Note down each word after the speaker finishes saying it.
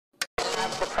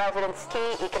president's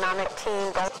key economic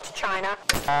team goes to China.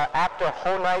 After a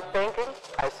whole night thinking,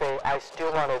 I say I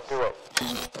still want to do it.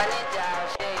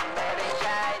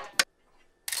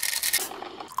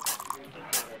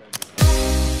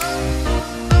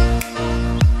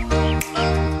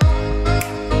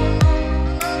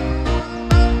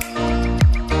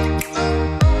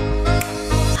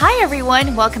 Hi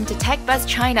everyone, welcome to TechBuzz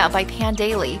China by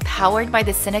Pandaily, powered by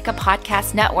the Sinica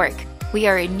Podcast Network. We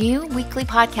are a new weekly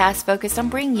podcast focused on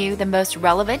bringing you the most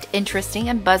relevant, interesting,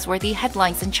 and buzzworthy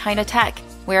headlines in China tech.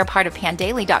 We are part of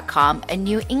Pandaily.com, a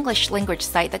new English language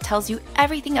site that tells you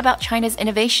everything about China's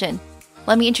innovation.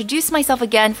 Let me introduce myself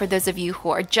again for those of you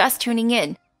who are just tuning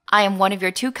in. I am one of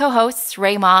your two co-hosts,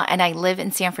 Ray Ma, and I live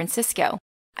in San Francisco.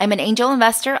 I'm an angel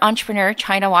investor, entrepreneur,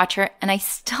 China watcher, and I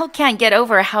still can't get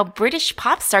over how British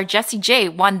pop star Jessie J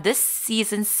won this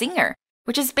season's Singer,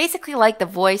 which is basically like The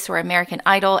Voice or American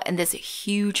Idol and this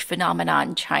huge phenomenon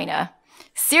in China.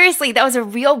 Seriously, that was a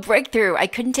real breakthrough. I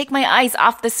couldn't take my eyes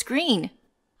off the screen.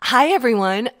 Hi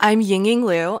everyone, I'm Ying-Ying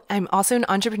Liu. I'm also an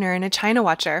entrepreneur and a China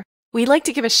watcher. We'd like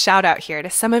to give a shout out here to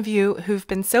some of you who've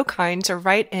been so kind to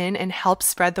write in and help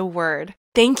spread the word.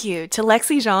 Thank you to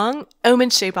Lexi Zhang, Omen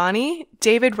Shaybani,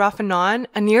 David Rafanon,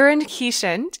 Aniran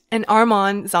Kishant, and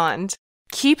Armand Zond.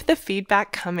 Keep the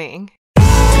feedback coming.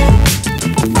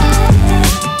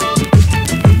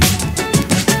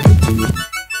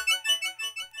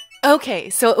 Okay,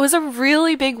 so it was a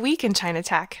really big week in China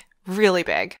tech. Really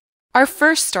big. Our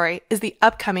first story is the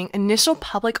upcoming initial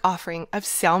public offering of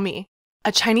Xiaomi,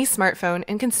 a Chinese smartphone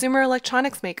and consumer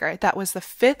electronics maker that was the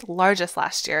 5th largest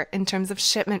last year in terms of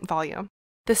shipment volume.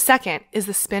 The second is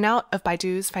the spin-out of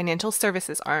Baidu's financial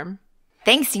services arm.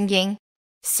 Thanks, Ying-Ying.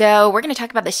 So we're going to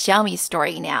talk about the Xiaomi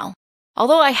story now.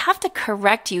 Although I have to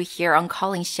correct you here on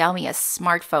calling Xiaomi a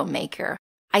smartphone maker.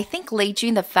 I think Lei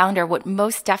Jun, the founder, would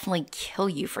most definitely kill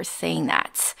you for saying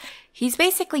that. He's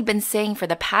basically been saying for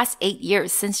the past 8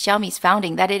 years since Xiaomi's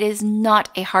founding that it is not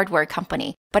a hardware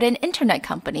company, but an internet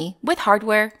company with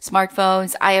hardware,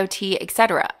 smartphones, IoT,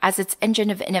 etc. as its engine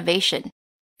of innovation.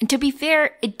 And to be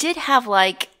fair, it did have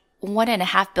like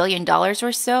 $1.5 billion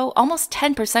or so, almost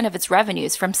 10% of its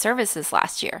revenues from services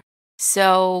last year.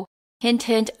 So, hint,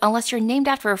 hint, unless you're named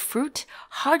after a fruit,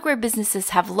 hardware businesses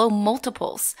have low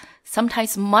multiples,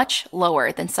 sometimes much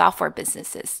lower than software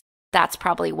businesses. That's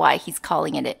probably why he's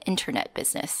calling it an internet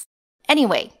business.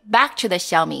 Anyway, back to the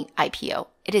Xiaomi IPO.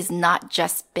 It is not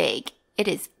just big, it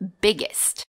is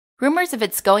biggest. Rumors of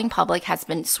its going public has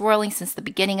been swirling since the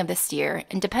beginning of this year,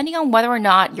 and depending on whether or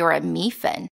not you're a Mi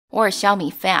fan or a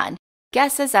Xiaomi fan,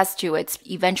 guesses as to its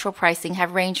eventual pricing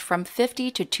have ranged from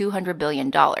 $50 to $200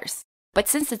 billion. But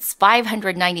since its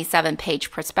 597-page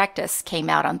prospectus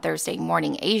came out on Thursday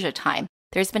morning Asia time,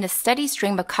 there's been a steady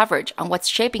stream of coverage on what's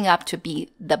shaping up to be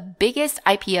the biggest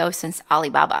IPO since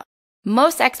Alibaba.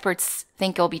 Most experts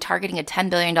think it'll be targeting a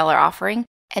 $10 billion offering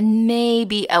and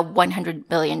maybe a $100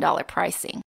 billion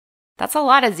pricing. That's a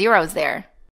lot of zeros there.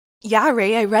 Yeah,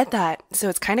 Ray, I read that. So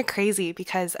it's kind of crazy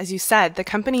because, as you said, the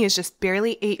company is just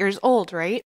barely 8 years old,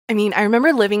 right? I mean, I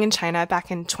remember living in China back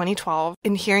in 2012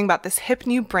 and hearing about this hip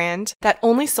new brand that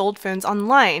only sold phones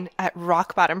online at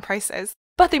rock bottom prices.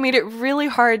 But they made it really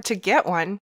hard to get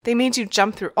one. They made you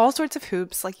jump through all sorts of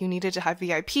hoops, like you needed to have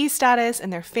VIP status in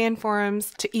their fan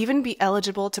forums to even be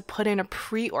eligible to put in a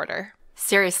pre-order.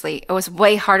 Seriously, it was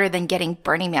way harder than getting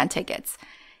Burning Man tickets.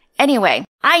 Anyway,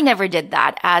 I never did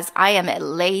that as I am a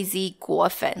lazy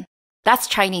guofan. That's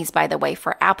Chinese, by the way,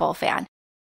 for Apple fan.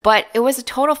 But it was a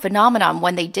total phenomenon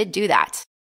when they did do that.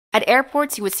 At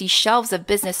airports, you would see shelves of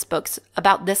business books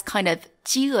about this kind of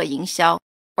饥饿营销,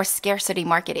 or scarcity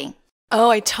marketing. Oh,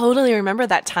 I totally remember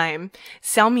that time.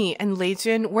 Xiaomi and Lei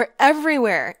Jun were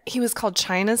everywhere. He was called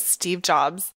China's Steve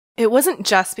Jobs. It wasn't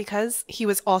just because he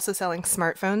was also selling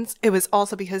smartphones. It was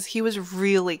also because he was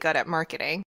really good at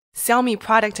marketing. Xiaomi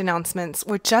product announcements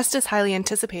were just as highly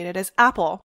anticipated as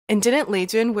Apple. And didn't Lei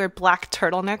Jun wear black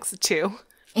turtlenecks too?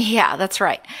 Yeah, that's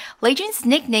right. Lei Jun's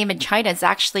nickname in China is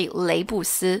actually Lei Bu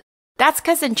Si. That's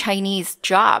because in Chinese,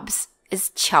 Jobs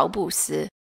is Qiao Bu Si.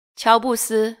 Qiao Bu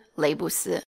Si, Lei Bu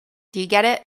Si. Do you get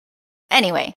it?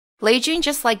 Anyway, Lei Jun,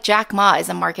 just like Jack Ma, is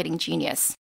a marketing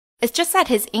genius. It's just that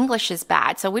his English is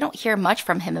bad, so we don't hear much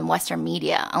from him in Western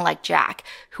media, unlike Jack,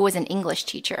 who was an English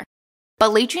teacher.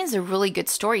 But Lei Jun's a really good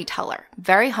storyteller,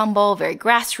 very humble, very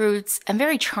grassroots, and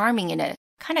very charming in a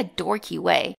kind of dorky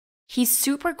way. He's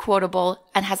super quotable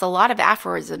and has a lot of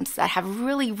aphorisms that have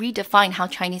really redefined how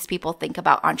Chinese people think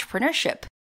about entrepreneurship,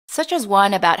 such as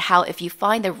one about how if you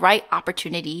find the right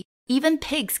opportunity, even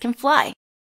pigs can fly.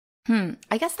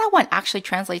 I guess that one actually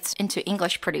translates into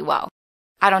English pretty well.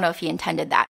 I don't know if he intended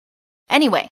that.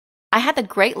 Anyway, I had the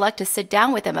great luck to sit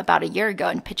down with him about a year ago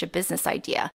and pitch a business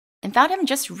idea, and found him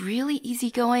just really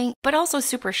easygoing, but also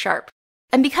super sharp.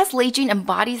 And because Lei Jun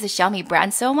embodies the Xiaomi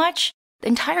brand so much, the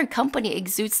entire company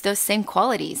exudes those same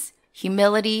qualities: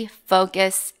 humility,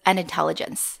 focus, and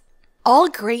intelligence. All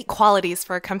great qualities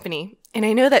for a company. And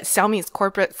I know that Xiaomi's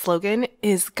corporate slogan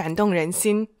is 感动人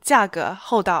心,价格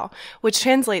厚道, which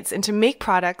translates into make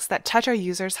products that touch our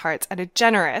users' hearts at a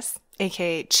generous,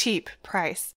 aka cheap,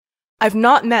 price. I've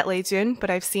not met Lei Jun, but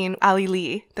I've seen Ali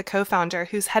Li, the co-founder,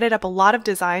 who's headed up a lot of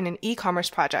design and e-commerce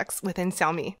projects within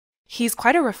Xiaomi. He's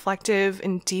quite a reflective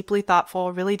and deeply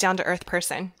thoughtful, really down-to-earth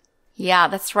person. Yeah,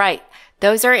 that's right.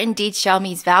 Those are indeed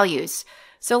Xiaomi's values.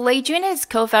 So Lei Jun and his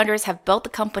co-founders have built the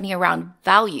company around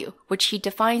value, which he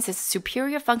defines as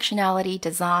superior functionality,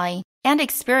 design, and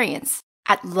experience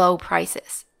at low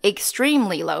prices,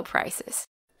 extremely low prices.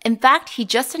 In fact, he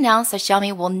just announced that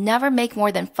Xiaomi will never make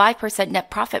more than 5% net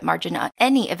profit margin on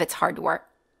any of its hardware,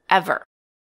 ever.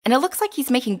 And it looks like he's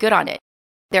making good on it.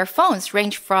 Their phones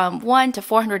range from $100 to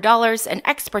 $400, and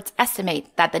experts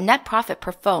estimate that the net profit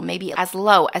per phone may be as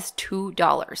low as $2.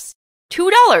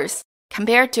 $2!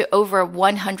 Compared to over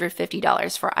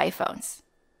 $150 for iPhones.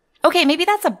 Okay, maybe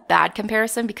that's a bad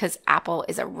comparison because Apple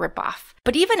is a ripoff.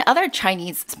 But even other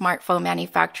Chinese smartphone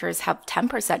manufacturers have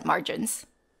 10% margins.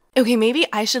 Okay, maybe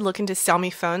I should look into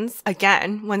Xiaomi phones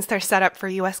again once they're set up for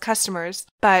US customers.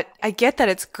 But I get that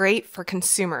it's great for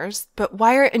consumers, but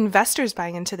why are investors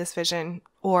buying into this vision?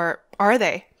 Or are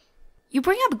they? You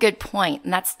bring up a good point,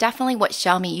 and that's definitely what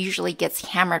Xiaomi usually gets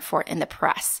hammered for in the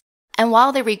press. And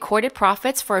while they recorded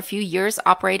profits for a few years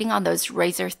operating on those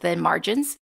razor-thin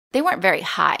margins, they weren't very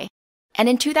high. And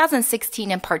in 2016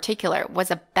 in particular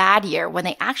was a bad year when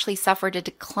they actually suffered a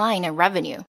decline in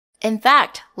revenue. In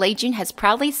fact, Lei Jun has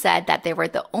proudly said that they were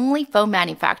the only phone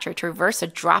manufacturer to reverse a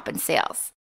drop in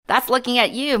sales. That's looking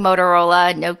at you,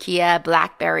 Motorola, Nokia,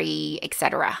 BlackBerry,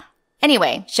 etc.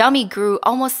 Anyway, Xiaomi grew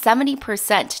almost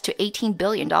 70% to $18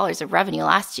 billion of revenue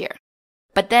last year.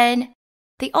 But then,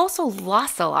 they also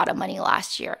lost a lot of money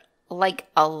last year. Like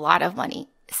a lot of money.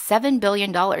 $7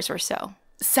 billion or so.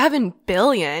 $7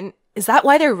 billion? Is that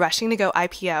why they're rushing to go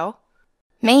IPO?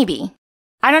 Maybe.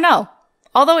 I don't know.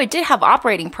 Although it did have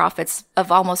operating profits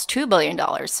of almost $2 billion,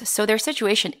 so their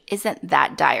situation isn't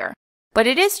that dire. But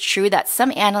it is true that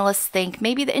some analysts think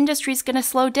maybe the industry's going to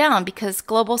slow down because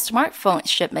global smartphone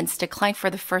shipments declined for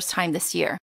the first time this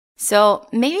year. So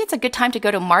maybe it's a good time to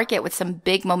go to market with some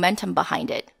big momentum behind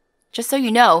it. Just so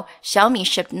you know, Xiaomi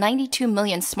shipped 92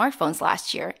 million smartphones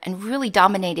last year and really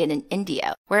dominated in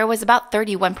India, where it was about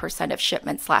 31% of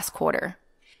shipments last quarter.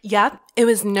 Yeah, it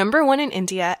was number one in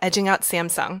India, edging out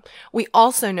Samsung. We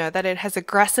also know that it has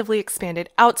aggressively expanded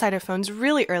outside of phones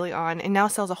really early on and now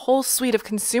sells a whole suite of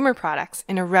consumer products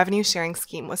in a revenue-sharing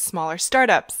scheme with smaller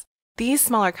startups. These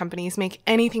smaller companies make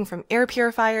anything from air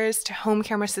purifiers to home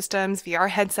camera systems, VR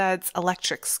headsets,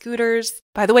 electric scooters.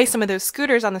 By the way, some of those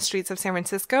scooters on the streets of San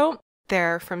Francisco,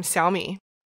 they're from Xiaomi.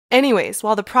 Anyways,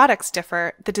 while the products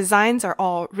differ, the designs are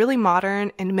all really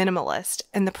modern and minimalist,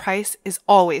 and the price is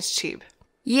always cheap.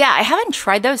 Yeah, I haven't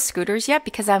tried those scooters yet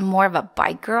because I'm more of a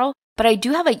bike girl, but I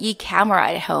do have an e-camera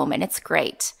at home and it's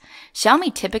great.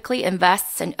 Xiaomi typically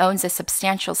invests and owns a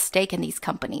substantial stake in these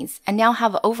companies and now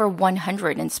have over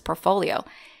 100 in its portfolio.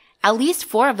 At least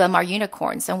 4 of them are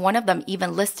unicorns, and one of them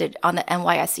even listed on the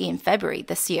NYSE in February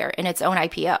this year in its own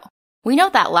IPO. We know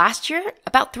that last year,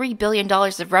 about $3 billion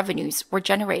of revenues were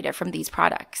generated from these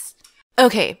products.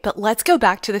 Okay, but let's go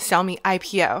back to the Xiaomi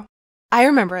IPO. I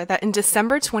remember that in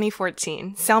December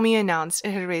 2014, Xiaomi announced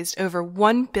it had raised over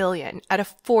 $1 billion at a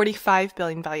 $45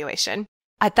 billion valuation.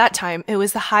 At that time, it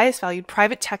was the highest valued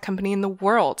private tech company in the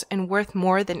world and worth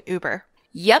more than Uber.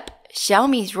 Yep,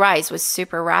 Xiaomi's rise was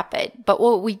super rapid, but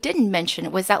what we didn't mention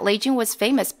was that Lei Jun was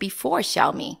famous before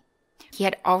Xiaomi. He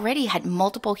had already had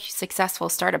multiple successful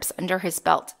startups under his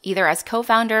belt, either as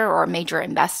co-founder or a major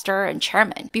investor and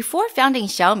chairman, before founding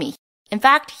Xiaomi. In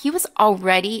fact, he was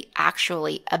already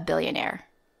actually a billionaire.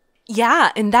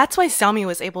 Yeah, and that's why Xiaomi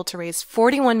was able to raise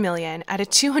 $41 million at a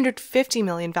 $250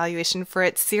 million valuation for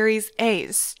its Series A,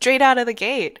 straight out of the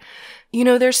gate. You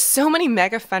know, there's so many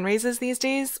mega fundraisers these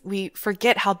days, we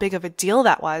forget how big of a deal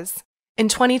that was. In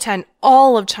 2010,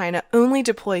 all of China only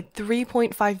deployed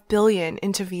 $3.5 billion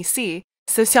into VC,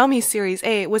 so Xiaomi's Series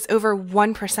A was over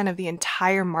 1% of the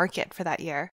entire market for that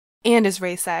year. And as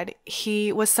Ray said,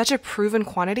 he was such a proven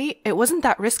quantity, it wasn't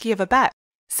that risky of a bet.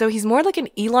 So he's more like an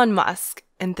Elon Musk,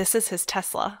 and this is his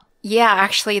Tesla. Yeah,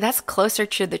 actually, that's closer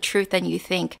to the truth than you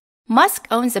think. Musk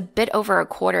owns a bit over a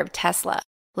quarter of Tesla.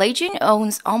 Lei Jun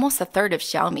owns almost a third of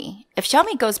Xiaomi. If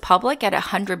Xiaomi goes public at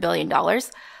 $100 billion,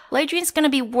 Lei Jun's going to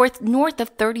be worth north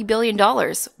of $30 billion,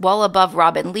 well above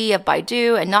Robin Li of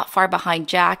Baidu and not far behind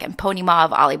Jack and Pony Ma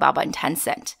of Alibaba and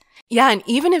Tencent. Yeah, and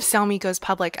even if Xiaomi goes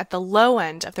public at the low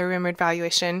end of the rumored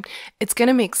valuation, it's going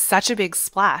to make such a big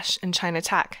splash in China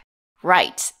tech.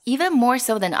 Right. Even more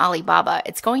so than Alibaba,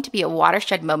 it's going to be a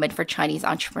watershed moment for Chinese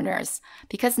entrepreneurs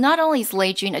because not only is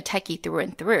Lei Jun a techie through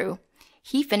and through,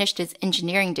 he finished his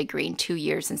engineering degree in 2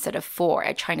 years instead of 4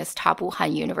 at China's top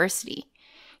Wuhan University.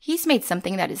 He's made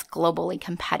something that is globally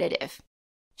competitive.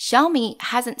 Xiaomi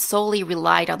hasn't solely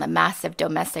relied on the massive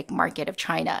domestic market of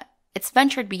China. It's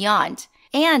ventured beyond,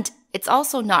 and it's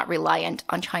also not reliant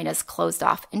on China's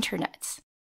closed-off internet.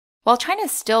 While China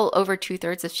is still over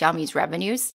 2/3 of Xiaomi's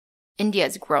revenues, India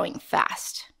is growing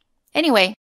fast.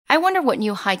 Anyway, I wonder what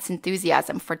new heights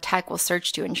enthusiasm for tech will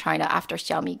surge to in China after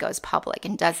Xiaomi goes public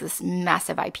and does this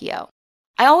massive IPO.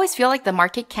 I always feel like the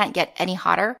market can't get any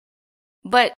hotter,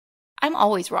 but I'm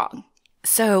always wrong.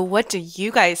 So what do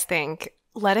you guys think?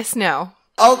 Let us know.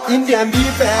 Oh, Indian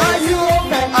people, are you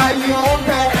okay? Are you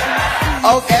okay?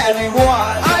 Okay,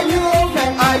 everyone, are you okay?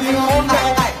 Are you okay?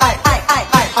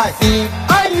 I think,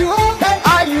 are you okay?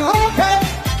 Are you okay?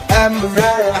 I'm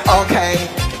very okay.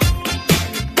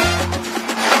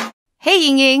 Hey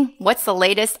Ying-Ying, what's the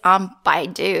latest on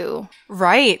Baidu?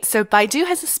 Right, so Baidu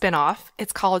has a spinoff.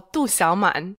 It's called Du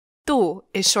Xiaoman. Du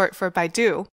is short for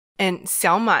Baidu, and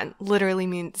Xiaoman literally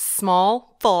means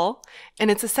small, full, and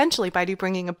it's essentially Baidu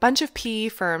bringing a bunch of PE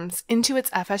firms into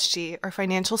its FSG or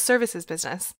financial services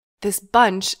business. This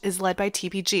bunch is led by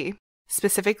TPG.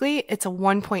 Specifically, it's a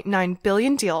 $1.9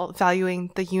 billion deal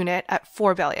valuing the unit at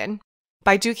 $4 billion.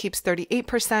 Baidu keeps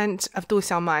 38% of Du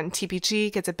Xiaoman,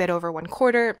 TPG gets a bit over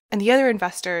 1/4, and the other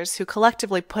investors, who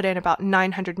collectively put in about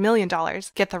 $900 million,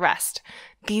 get the rest.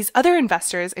 These other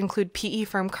investors include PE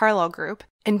firm Carlyle Group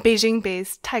and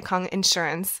Beijing-based Taikang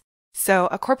Insurance, so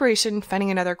a corporation funding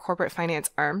another corporate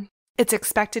finance arm. It's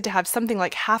expected to have something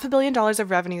like $500 million of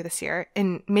revenue this year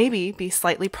and maybe be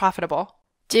slightly profitable.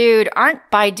 Dude, aren't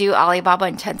Baidu, Alibaba,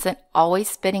 and Tencent always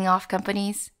spinning off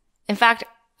companies? In fact,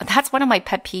 that's one of my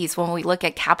pet peeves when we look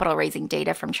at capital raising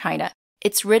data from China.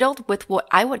 It's riddled with what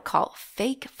I would call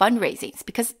fake fundraisings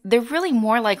because they're really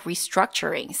more like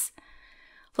restructurings.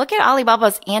 Look at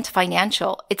Alibaba's Ant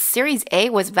Financial. Its Series A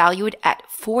was valued at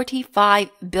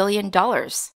 $45 billion.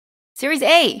 Series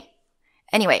A!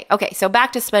 Anyway, okay, so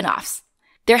back to spinoffs.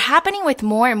 They're happening with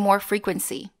more and more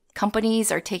frequency.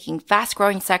 Companies are taking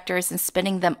fast-growing sectors and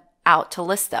spinning them out to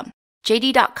list them.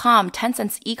 JD.com,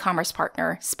 Tencent's e-commerce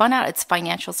partner, spun out its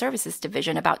financial services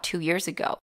division about 2 years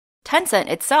ago. Tencent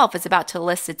itself is about to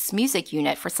list its music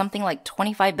unit for something like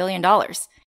 $25 billion.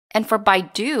 And for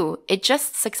Baidu, it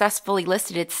just successfully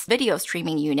listed its video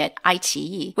streaming unit,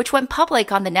 iQIYI, which went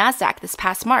public on the Nasdaq this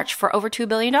past March for over $2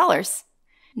 billion.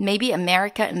 Maybe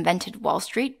America invented Wall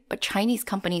Street, but Chinese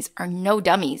companies are no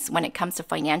dummies when it comes to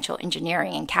financial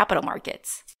engineering and capital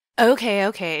markets.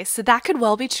 Okay, so that could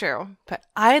well be true, but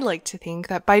I'd like to think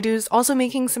that Baidu's also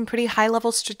making some pretty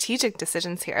high-level strategic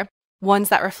decisions here, ones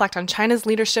that reflect on China's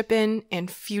leadership in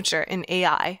and future in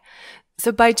AI.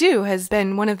 So Baidu has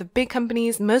been one of the big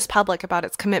companies most public about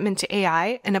its commitment to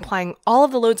AI and applying all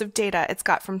of the loads of data it's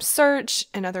got from search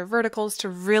and other verticals to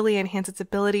really enhance its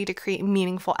ability to create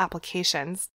meaningful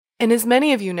applications. And as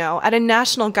many of you know, at a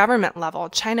national government level,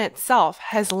 China itself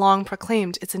has long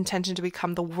proclaimed its intention to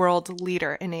become the world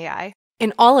leader in AI.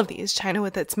 In all of these, China,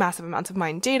 with its massive amounts of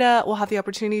mined data, will have the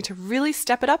opportunity to really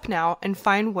step it up now and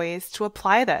find ways to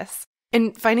apply this.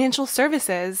 And financial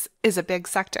services is a big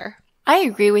sector. I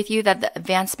agree with you that the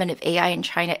advancement of AI in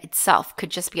China itself could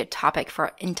just be a topic for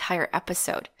an entire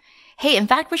episode. Hey, in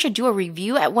fact, we should do a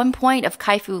review at one point of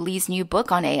Kai-Fu Lee's new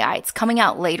book on AI. It's coming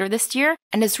out later this year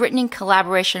and is written in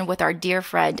collaboration with our dear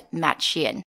friend Matt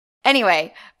Sheehan.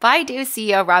 Anyway, Baidu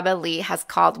CEO Robin Li has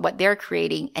called what they're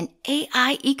creating an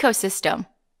AI ecosystem.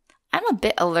 I'm a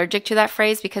bit allergic to that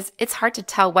phrase because it's hard to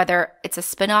tell whether it's a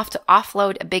spinoff to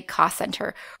offload a big cost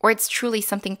center or it's truly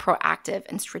something proactive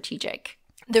and strategic.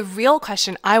 The real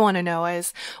question I want to know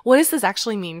is, what does this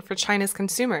actually mean for China's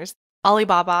consumers?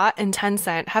 Alibaba and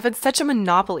Tencent have had such a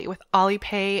monopoly with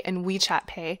Alipay and WeChat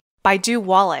Pay. Baidu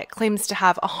Wallet claims to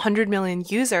have 100 million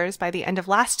users by the end of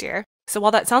last year. So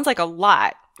while that sounds like a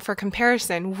lot, for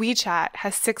comparison, WeChat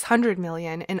has 600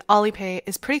 million and Alipay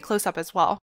is pretty close up as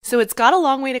well. So it's got a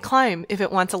long way to climb if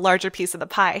it wants a larger piece of the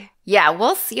pie. Yeah,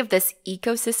 we'll see if this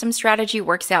ecosystem strategy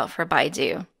works out for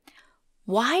Baidu.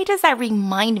 Why does that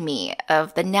remind me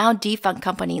of the now defunct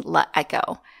company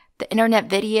LeEco? The internet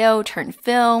video turned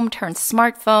film, turned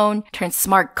smartphone, turned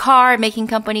smart car making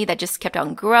company that just kept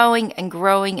on growing and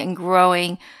growing and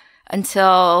growing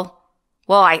until,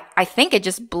 well, I think it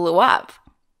just blew up.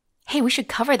 Hey, we should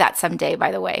cover that someday,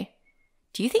 by the way.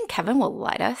 Do you think Kevin will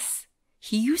let us?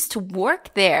 He used to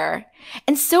work there.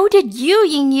 And so did you,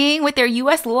 Ying-Ying, with their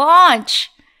US launch.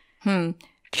 Should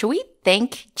we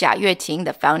thank Jia Yueting,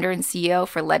 the founder and CEO,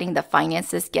 for letting the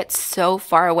finances get so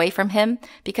far away from him?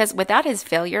 Because without his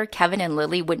failure, Kevin and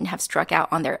Lily wouldn't have struck out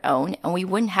on their own, and we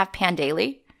wouldn't have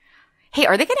Pandaily. Hey,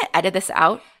 are they going to edit this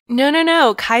out?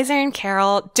 No. Kaiser and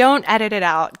Carol, don't edit it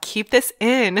out. Keep this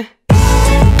in.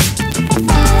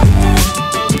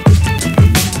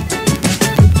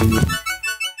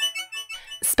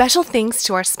 Special thanks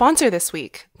to our sponsor this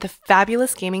week, the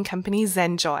fabulous gaming company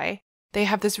Zenjoy. They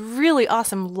have this really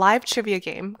awesome live trivia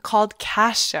game called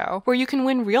Cash Show, where you can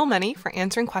win real money for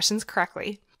answering questions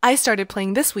correctly. I started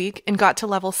playing this week and got to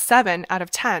level 7 out of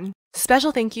 10.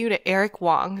 Special thank you to Eric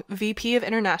Wong, VP of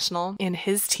International, and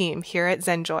his team here at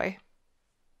Zenjoy.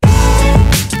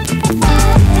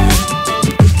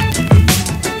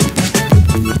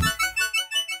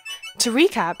 To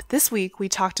recap, this week we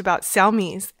talked about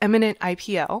Xiaomi's imminent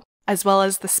IPO, as well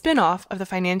as the spinoff of the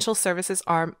financial services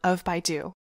arm of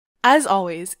Baidu. As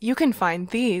always, you can find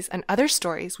these and other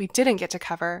stories we didn't get to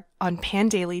cover on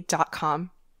pandaily.com.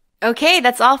 Okay,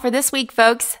 that's all for this week,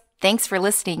 folks. Thanks for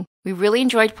listening. We really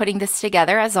enjoyed putting this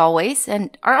together, as always,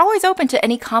 and are always open to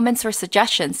any comments or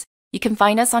suggestions. You can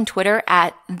find us on Twitter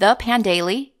at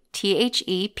 @thepandaily,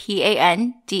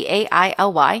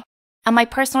 ThePandaily, and my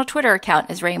personal Twitter account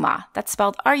is Rayma. That's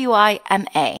spelled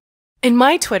Ruima. And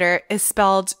my Twitter is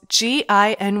spelled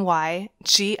Ginyginy.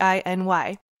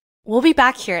 We'll be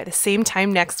back here at the same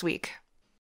time next week.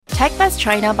 TechBuzz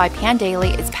China by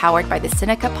Pandaily is powered by the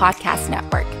Sinica Podcast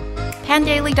Network.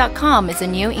 Pandaily.com is a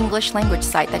new English language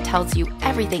site that tells you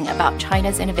everything about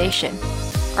China's innovation.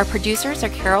 Our producers are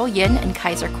Carol Yin and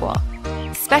Kaiser Kuo.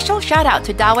 Special shout out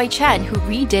to Dawei Chen, who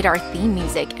redid our theme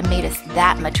music and made us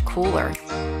that much cooler.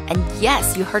 And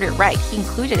yes, you heard it right, he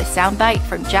included a soundbite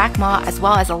from Jack Ma as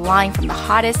well as a line from the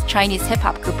hottest Chinese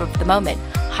hip-hop group of the moment,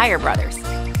 Higher Brothers.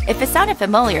 If it sounded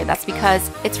familiar, that's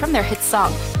because it's from their hit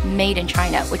song, Made in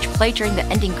China, which played during the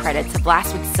ending credits of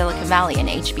last week's Silicon Valley and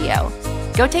HBO.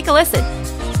 Go take a listen.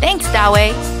 Thanks,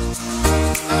 Dawei!